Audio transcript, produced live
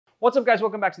What's up guys,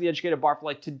 welcome back to the Educated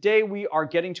Barfly. Today we are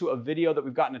getting to a video that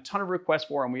we've gotten a ton of requests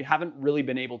for and we haven't really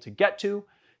been able to get to.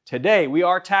 Today we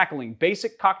are tackling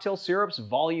Basic Cocktail Syrups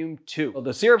Volume 2. So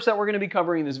the syrups that we're going to be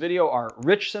covering in this video are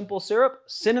Rich Simple Syrup,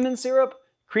 Cinnamon Syrup,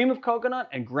 Cream of Coconut,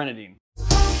 and Grenadine.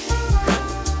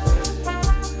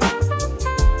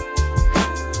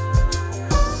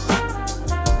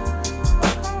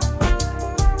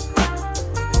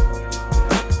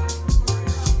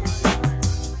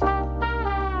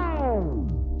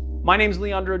 My name's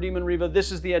Leandro Demon-Riva.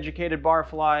 This is the Educated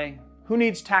Barfly. Who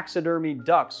needs taxidermy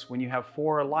ducks when you have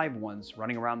 4 live ones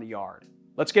running around the yard?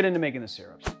 Let's get into making the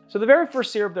syrups. So the very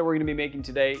first syrup that we're going to be making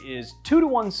today is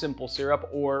 2-to-1 simple syrup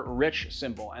or rich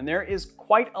simple. And there is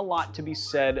quite a lot to be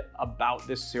said about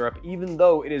this syrup, even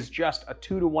though it is just a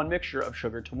 2-to-1 mixture of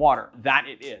sugar to water. That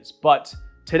it is. But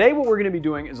today what we're going to be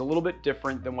doing is a little bit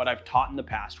different than what I've taught in the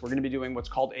past. We're going to be doing what's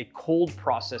called a cold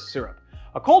process syrup.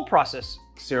 A cold process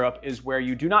syrup is where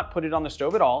you do not put it on the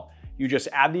stove at all. You just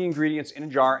add the ingredients in a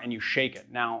jar and you shake it.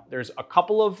 Now, there's a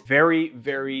couple of very,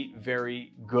 very,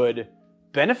 very good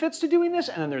benefits to doing this,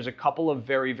 and then there's a couple of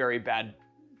very, very bad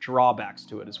drawbacks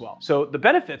to it as well. So the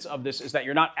benefits of this is that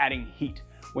you're not adding heat.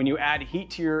 When you add heat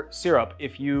to your syrup,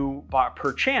 if you,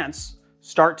 per chance,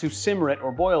 start to simmer it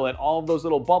or boil it, all of those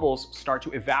little bubbles start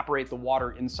to evaporate the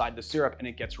water inside the syrup and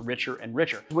it gets richer and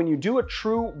richer. When you do a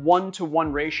true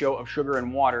 1-to-1 ratio of sugar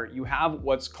and water, you have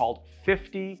what's called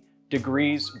 50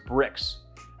 degrees Brix.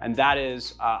 And that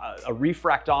is a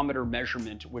refractometer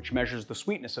measurement which measures the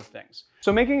sweetness of things.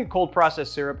 So making a cold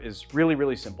processed syrup is really,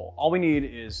 really simple. All we need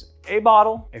is a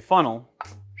bottle, a funnel,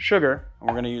 sugar, and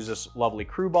we're gonna use this lovely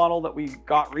Crew bottle that we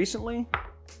got recently.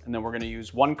 And then we're going to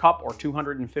use 1 cup or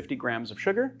 250 grams of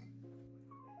sugar.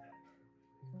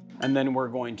 And then we're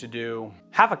going to do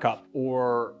half a cup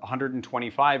or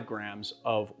 125 grams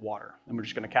of water. And we're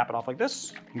just going to cap it off like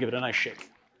this and give it a nice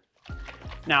shake.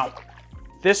 Now,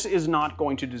 this is not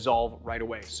going to dissolve right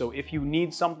away. So if you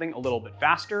need something a little bit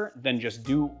faster, then just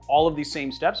do all of these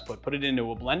same steps, but put it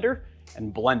into a blender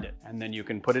and blend it. And then you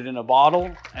can put it in a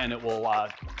bottle and it will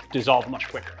dissolve much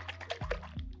quicker.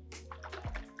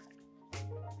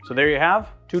 So there you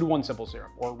have 2-to-1 simple syrup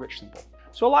or rich simple.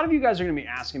 So a lot of you guys are gonna be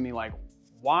asking me like,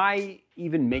 why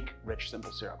even make rich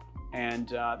simple syrup? And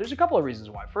there's a couple of reasons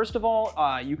why. First of all,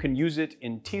 you can use it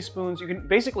in teaspoons. You can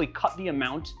basically cut the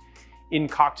amount in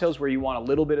cocktails where you want a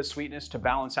little bit of sweetness to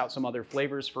balance out some other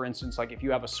flavors. For instance, like if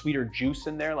you have a sweeter juice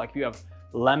in there, like if you have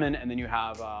lemon and then you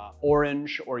have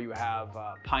orange or you have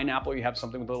pineapple, you have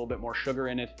something with a little bit more sugar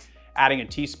in it. Adding a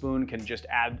teaspoon can just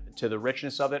add to the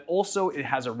richness of it. Also, it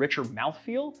has a richer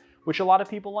mouthfeel, which a lot of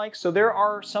people like. So there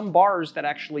are some bars that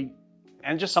actually,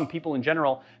 and just some people in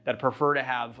general, that prefer to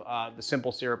have the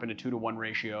simple syrup in a 2-to-1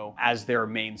 ratio as their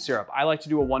main syrup. I like to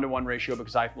do a 1-to-1 ratio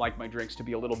because I like my drinks to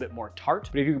be a little bit more tart.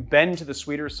 But if you bend to the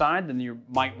sweeter side, then you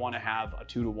might want to have a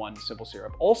 2-to-1 simple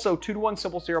syrup. Also, 2-to-1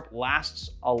 simple syrup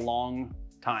lasts a long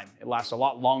time. It lasts a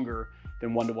lot longer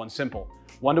than 1-to-1 simple.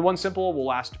 1-to-1 simple will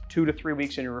last 2 to 3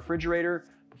 weeks in your refrigerator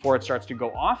before it starts to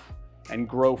go off and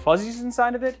grow fuzzies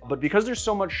inside of it. But because there's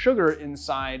so much sugar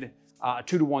inside a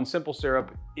 2-to-1 simple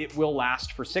syrup, it will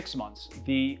last for 6 months.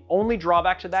 The only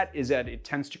drawback to that is that it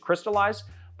tends to crystallize,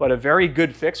 but a very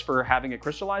good fix for having it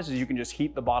crystallize is you can just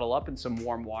heat the bottle up in some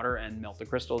warm water and melt the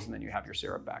crystals, and then you have your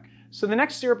syrup back. So the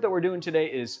next syrup that we're doing today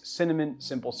is cinnamon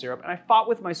simple syrup. And I fought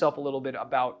with myself a little bit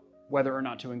about whether or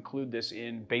not to include this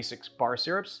in basic bar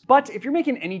syrups. But if you're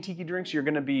making any tiki drinks, you're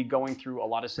gonna be going through a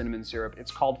lot of cinnamon syrup.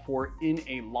 It's called for in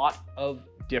a lot of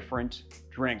different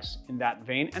drinks in that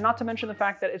vein. And not to mention the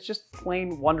fact that it's just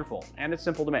plain wonderful and it's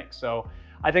simple to make. So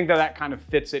I think that that kind of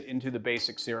fits it into the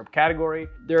basic syrup category.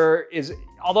 There is,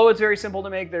 although it's very simple to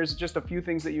make, there's just a few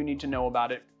things that you need to know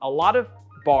about it. A lot of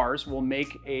bars will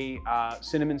make a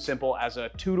cinnamon simple as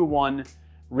a 2-to-1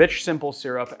 rich simple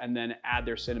syrup and then add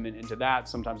their cinnamon into that.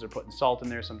 Sometimes they're putting salt in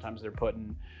there, sometimes they're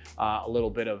putting a little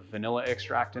bit of vanilla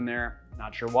extract in there.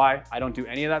 Not sure why. I don't do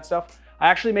any of that stuff. I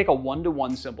actually make a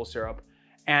 1-to-1 simple syrup.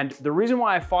 And the reason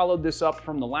why I followed this up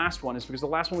from the last one is because the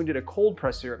last one we did a cold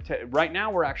press syrup. Right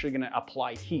now we're actually gonna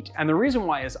apply heat. And the reason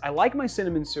why is I like my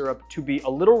cinnamon syrup to be a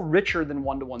little richer than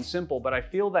 1-to-1 simple, but I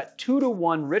feel that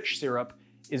 2-to-1 rich syrup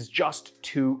is just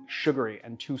too sugary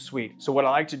and too sweet. So what I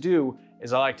like to do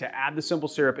is I like to add the simple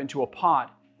syrup into a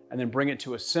pot and then bring it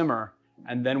to a simmer.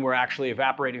 And then we're actually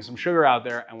evaporating some sugar out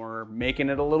there and we're making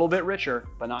it a little bit richer,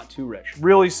 but not too rich.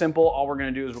 Really simple. All we're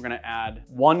gonna do is we're gonna add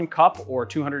 1 cup or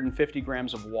 250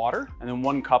 grams of water and then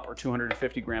 1 cup or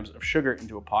 250 grams of sugar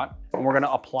into a pot. And we're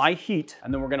gonna apply heat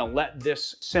and then we're gonna let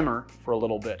this simmer for a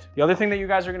little bit. The other thing that you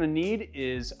guys are gonna need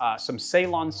is some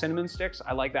Ceylon cinnamon sticks.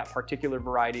 I like that particular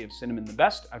variety of cinnamon the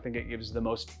best. I think it gives the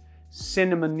most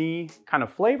cinnamony kind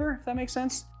of flavor, if that makes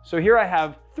sense. So here I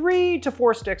have 3 to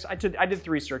 4 sticks. I did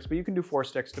 3 sticks, but you can do 4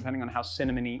 sticks depending on how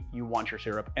cinnamony you want your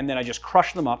syrup. And then I just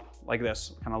crush them up like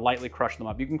this, kind of lightly crush them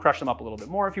up. You can crush them up a little bit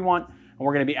more if you want, and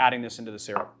we're gonna be adding this into the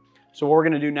syrup. So what we're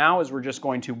gonna do now is we're just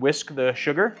going to whisk the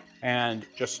sugar and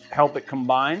just help it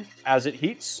combine as it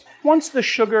heats. Once the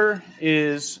sugar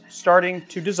is starting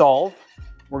to dissolve,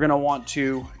 we're gonna want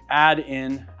to add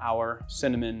in our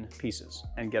cinnamon pieces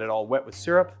and get it all wet with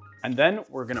syrup. And then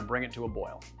we're gonna bring it to a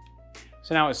boil.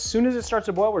 So now as soon as it starts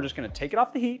to boil, we're just gonna take it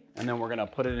off the heat and then we're gonna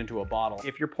put it into a bottle.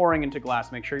 If you're pouring into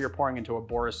glass, make sure you're pouring into a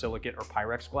borosilicate or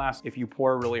Pyrex glass. If you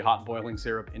pour really hot boiling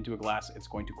syrup into a glass, it's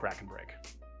going to crack and break.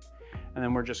 And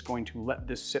then we're just going to let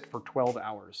this sit for 12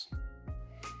 hours.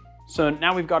 So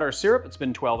now we've got our syrup, it's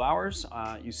been 12 hours.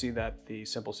 You see that the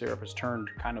simple syrup has turned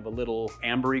kind of a little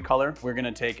ambery color. We're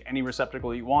gonna take any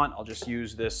receptacle you want. I'll just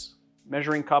use this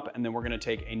measuring cup, and then we're gonna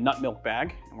take a nut milk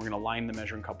bag and we're gonna line the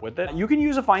measuring cup with it. You can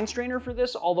use a fine strainer for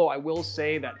this, although I will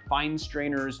say that fine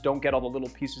strainers don't get all the little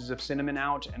pieces of cinnamon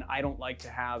out, and I don't like to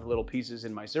have little pieces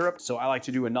in my syrup. So I like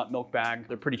to do a nut milk bag.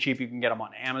 They're pretty cheap. You can get them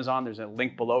on Amazon. There's a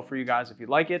link below for you guys if you'd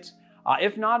like it.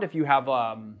 If not, if you have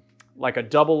like a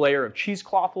double layer of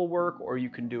cheesecloth will work, or you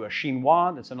can do a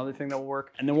chinois, that's another thing that will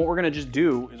work. And then what we're gonna just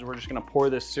do is we're just gonna pour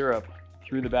this syrup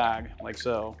through the bag like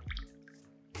so.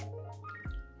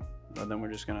 And then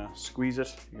we're just gonna squeeze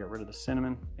it, get rid of the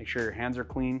cinnamon. Make sure your hands are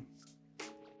clean.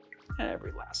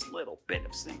 Every last little bit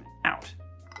of cinnamon out.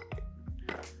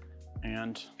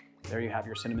 And there you have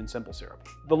your cinnamon simple syrup.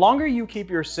 The longer you keep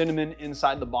your cinnamon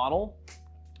inside the bottle,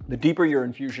 the deeper your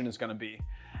infusion is gonna be.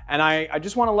 And I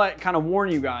just wanna kind of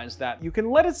warn you guys that you can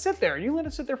let it sit there, and you let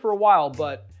it sit there for a while,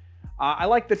 but I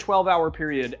like the 12-hour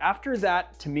period. After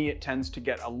that, to me, it tends to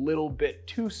get a little bit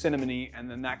too cinnamony, and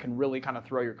then that can really kind of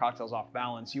throw your cocktails off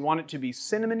balance. You want it to be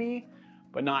cinnamony,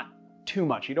 but not too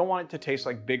much. You don't want it to taste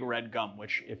like big red gum,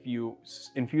 which if you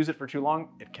infuse it for too long,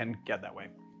 it can get that way.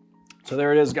 So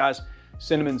there it is, guys.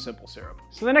 Cinnamon simple syrup.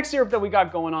 So the next syrup that we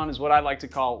got going on is what I like to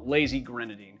call lazy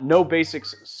grenadine. No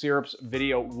basics syrups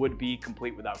video would be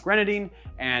complete without grenadine,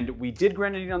 and we did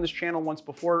grenadine on this channel once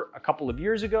before a couple of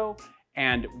years ago,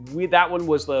 and that one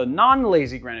was the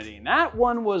non-lazy grenadine. That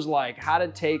one was like how to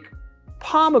take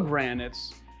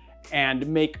pomegranates and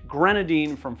make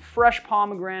grenadine from fresh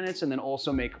pomegranates, and then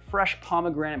also make fresh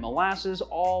pomegranate molasses,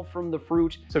 all from the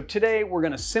fruit. So today we're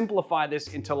gonna simplify this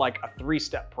into like a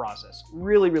 3-step process.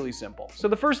 Really, really simple. So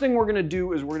the first thing we're gonna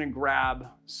do is we're gonna grab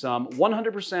some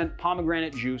 100%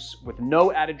 pomegranate juice with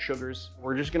no added sugars.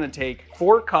 We're just gonna take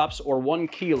 4 cups or 1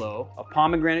 kilo of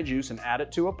pomegranate juice and add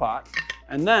it to a pot.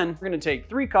 And then we're gonna take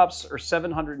 3 cups or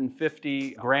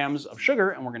 750 grams of sugar,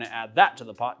 and we're gonna add that to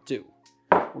the pot too.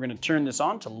 We're gonna turn this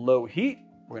on to low heat.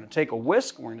 We're gonna take a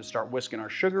whisk. We're gonna start whisking our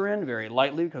sugar in very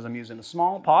lightly because I'm using a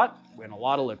small pot and a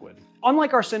lot of liquid.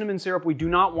 Unlike our cinnamon syrup, we do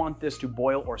not want this to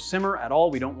boil or simmer at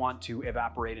all. We don't want to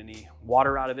evaporate any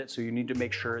water out of it, so you need to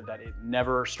make sure that it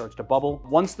never starts to bubble.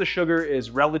 Once the sugar is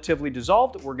relatively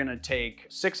dissolved, we're gonna take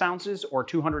 6 ounces or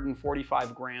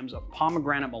 245 grams of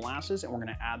pomegranate molasses, and we're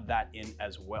gonna add that in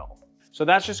as well. So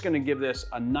that's just gonna give this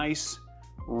a nice,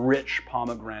 rich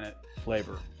pomegranate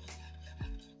flavor.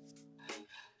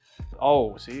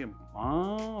 Oh, see,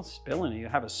 spilling. You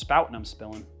have a spout and I'm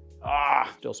spilling.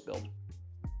 Still spilled.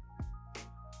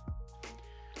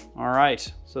 All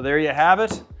right, so there you have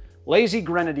it. Lazy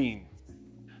grenadine.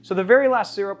 So the very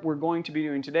last syrup we're going to be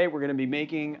doing today, we're gonna be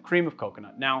making cream of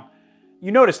coconut. Now,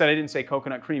 you notice that I didn't say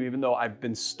coconut cream, even though I've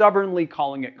been stubbornly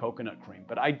calling it coconut cream.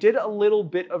 But I did a little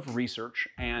bit of research,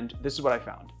 and this is what I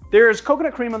found. There's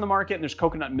coconut cream on the market, and there's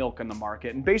coconut milk on the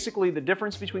market. And basically, the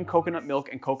difference between coconut milk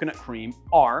and coconut cream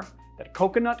are that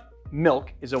coconut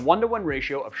milk is a 1-to-1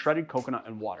 ratio of shredded coconut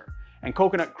and water. And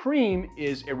coconut cream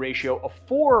is a ratio of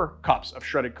 4 cups of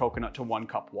shredded coconut to 1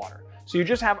 cup water. So you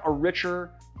just have a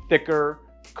richer, thicker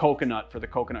coconut for the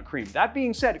coconut cream. That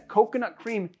being said, coconut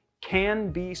cream can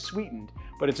be sweetened,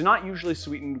 but it's not usually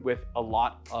sweetened with a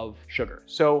lot of sugar.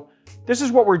 So this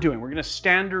is what we're doing. We're gonna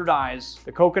standardize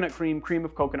the coconut cream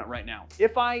of coconut right now.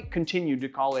 If I continued to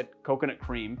call it coconut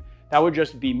cream, that would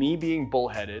just be me being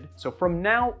bullheaded. So from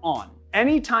now on,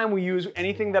 anytime we use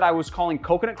anything that I was calling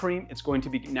coconut cream, it's going to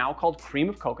be now called cream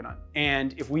of coconut.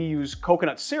 And if we use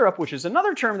coconut syrup, which is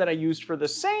another term that I used for the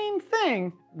same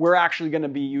thing, we're actually gonna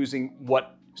be using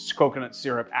what coconut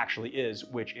syrup actually is,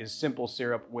 which is simple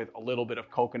syrup with a little bit of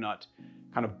coconut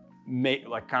kind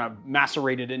of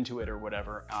macerated into it or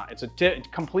whatever. It's a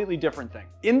completely different thing.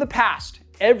 In the past,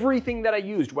 everything that I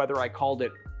used, whether I called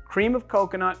it cream of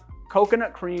coconut,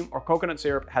 coconut cream, or coconut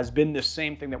syrup, has been the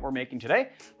same thing that we're making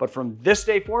today. But from this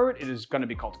day forward, it is going to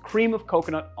be called cream of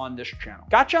coconut on this channel.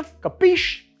 Gotcha?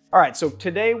 Capiche? All right, so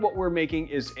today what we're making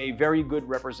is a very good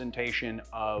representation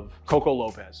of Coco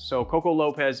Lopez. So Coco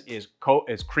Lopez is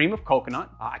cream of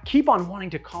coconut. I keep on wanting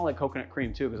to call it coconut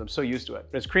cream too because I'm so used to it.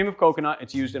 But it's cream of coconut.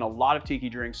 It's used in a lot of tiki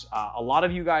drinks. A lot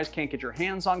of you guys can't get your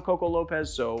hands on Coco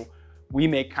Lopez, so we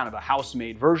make kind of a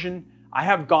house-made version. I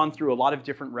have gone through a lot of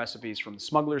different recipes from the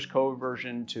Smuggler's Cove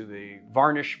version to the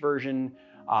varnish version.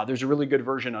 There's a really good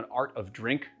version on Art of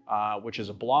Drink, which is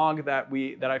a blog that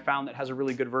I found that has a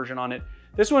really good version on it.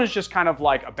 This one is just kind of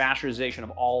like a bastardization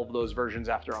of all of those versions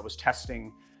after I was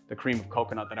testing the cream of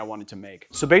coconut that I wanted to make.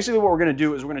 So basically what we're gonna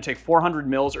do is we're gonna take 400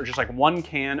 mils or just like 1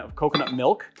 can of coconut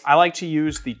milk. I like to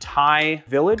use the Thai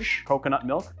Village coconut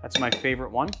milk. That's my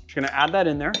favorite one. Just gonna add that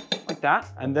in there like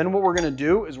that. And then what we're gonna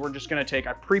do is we're just gonna take,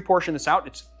 I pre-portion this out.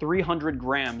 It's 300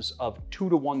 grams of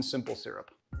 2-to-1 simple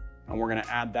syrup. And we're gonna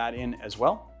add that in as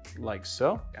well, like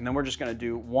so. And then we're just gonna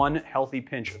do 1 healthy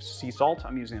pinch of sea salt.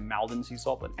 I'm using a Maldon sea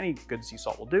salt, but any good sea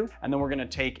salt will do. And then we're gonna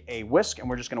take a whisk and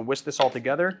we're just gonna whisk this all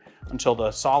together until the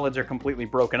solids are completely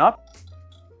broken up,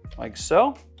 like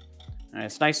so. And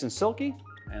it's nice and silky.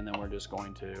 And then we're just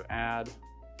going to add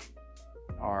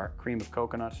our cream of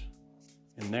coconut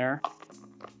in there.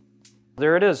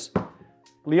 There it is.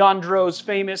 Leandro's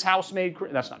famous house-made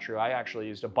cream. That's not true. I actually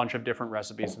used a bunch of different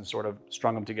recipes and sort of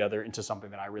strung them together into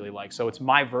something that I really like. So it's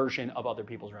my version of other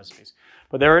people's recipes.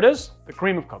 But there it is, the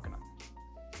cream of coconut.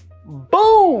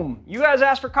 Boom! You guys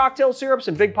asked for cocktail syrups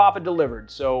and Big Papa delivered.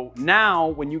 So now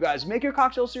when you guys make your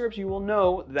cocktail syrups, you will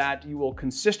know that you will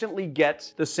consistently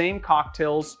get the same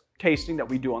cocktails tasting that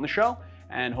we do on the show.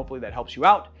 And hopefully that helps you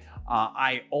out.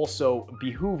 I also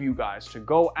behoove you guys to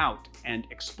go out and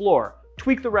explore.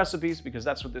 Tweak the recipes because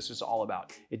that's what this is all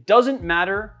about. It doesn't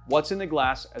matter what's in the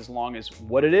glass as long as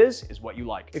what it is what you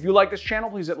like. If you like this channel,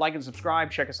 please hit like and subscribe.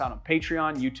 Check us out on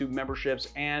Patreon, YouTube memberships,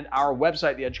 and our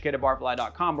website,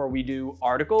 theeducatedbarfly.com, where we do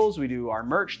articles, we do our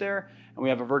merch there, and we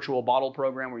have a virtual bottle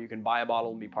program where you can buy a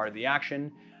bottle and be part of the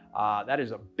action. That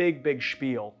is a big, big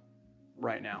spiel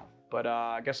right now. But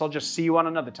I guess I'll just see you on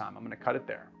another time. I'm gonna cut it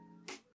there.